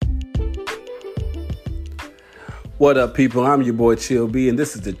What up, people? I'm your boy Chill B, and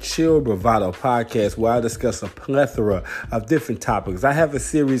this is the Chill Bravado podcast where I discuss a plethora of different topics. I have a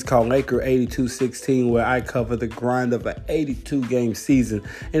series called Laker 82-16 where I cover the grind of an 82-game season,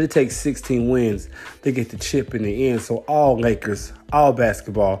 and it takes 16 wins to get the chip in the end. So all Lakers, all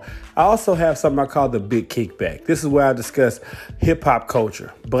basketball. I also have something I call the Big Kickback. This is where I discuss hip-hop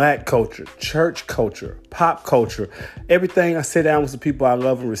culture, black culture, church culture, pop culture, everything. I sit down with some people I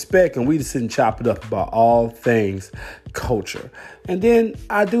love and respect, and we just sit and chop it up about all things culture. And then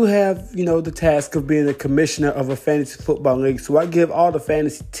I do have, the task of being a commissioner of a fantasy football league. So I give all the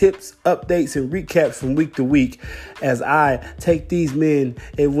fantasy tips, updates, and recaps from week to week as I take these men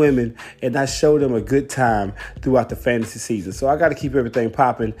and women and I show them a good time throughout the fantasy season. So I got to keep everything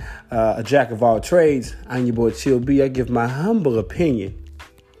popping. A jack of all trades. I'm your boy Chill B. I give my humble opinion